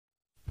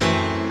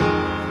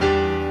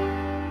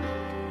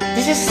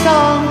This is a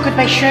song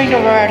goodbye sharing the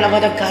word of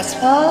the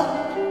gospel,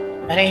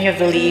 letting you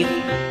believe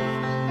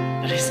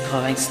that His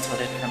calling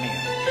stolen from you.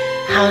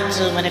 How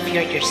to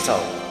manipulate your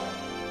soul.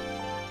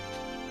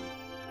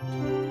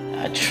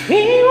 A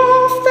dream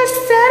of the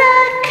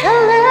set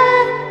color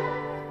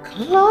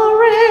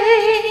glory,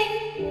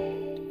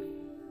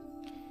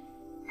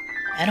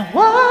 and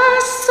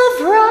was so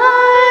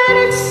bright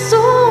and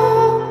so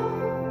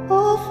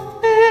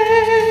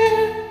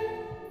fair.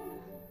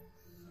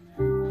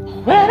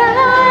 When I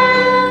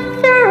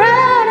looked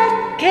around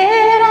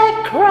again, I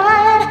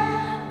cried,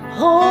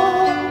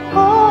 holy.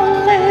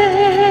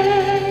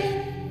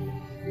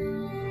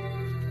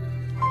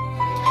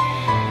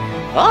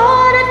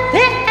 On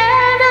the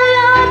end of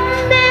your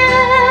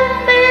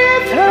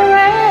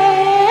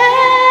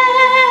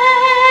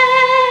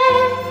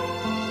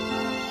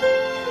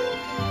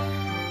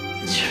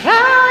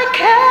try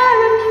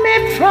carry me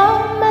from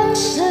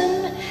mansion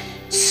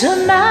to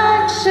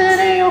mansion,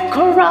 you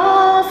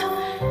corrupt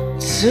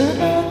to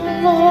the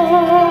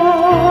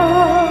Lord.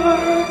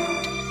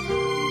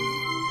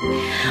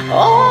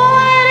 Oh,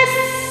 it is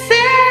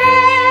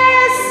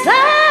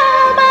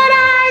but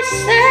I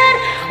said,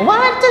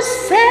 want to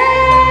say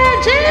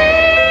Jesus,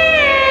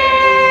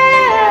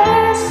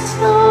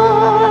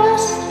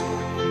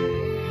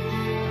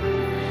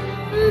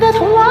 that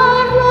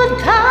one would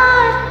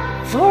die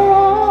for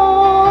all.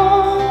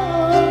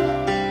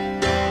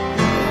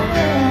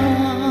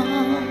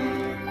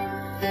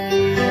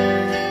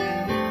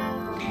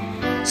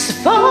 So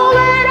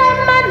falling on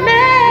my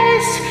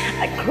knees,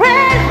 I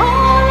cried,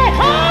 holy,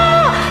 holy.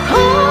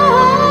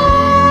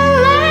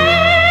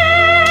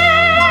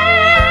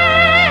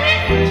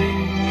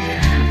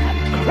 I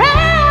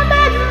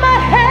grabbed my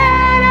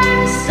head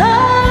and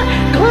sung,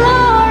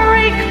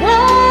 glory,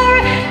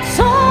 glory,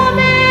 to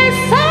me,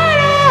 Son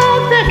of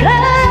the God.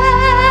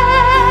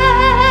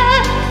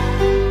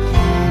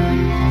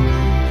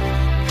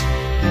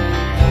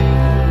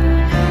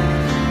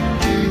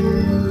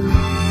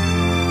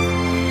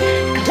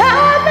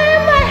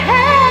 Clapping my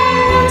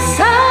hands,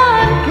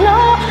 sung,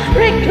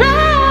 glory,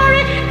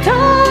 glory, to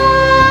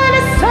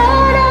the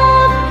Son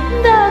of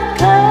the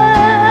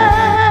God.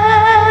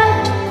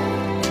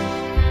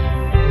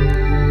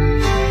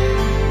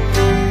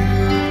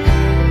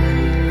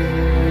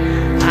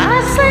 I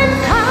sing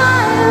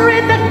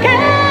tired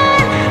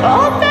again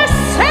of the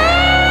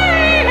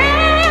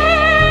Savior.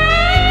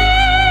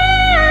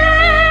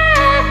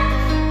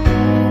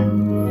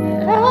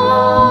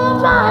 All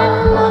my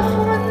loved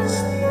ones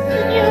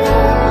in you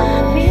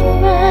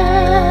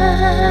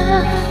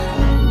beware.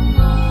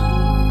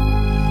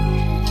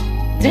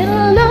 Then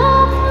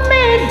look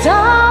me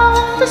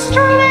down the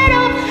street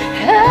of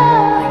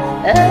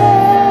heaven.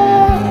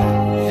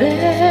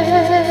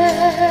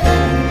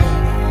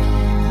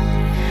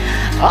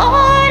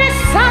 All the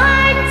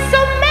sights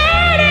so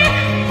many,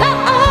 the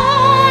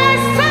all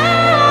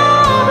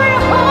sober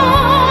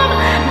home,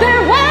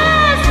 there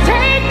was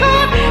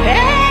taken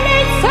and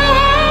it's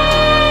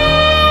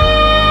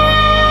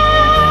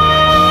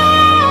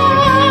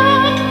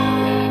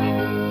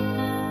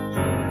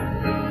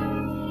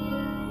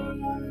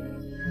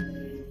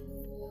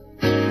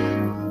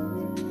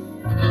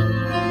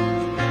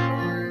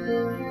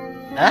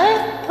I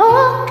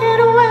thought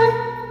it went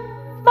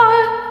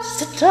first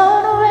to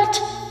turn it,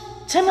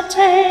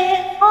 Timothy,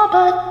 oh,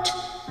 but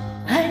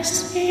I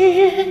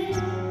see it,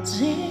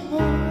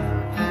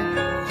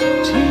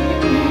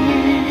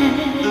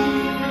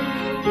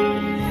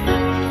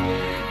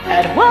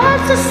 It was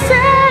to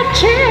say,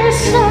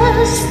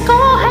 Jesus, go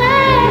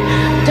ahead,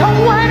 don't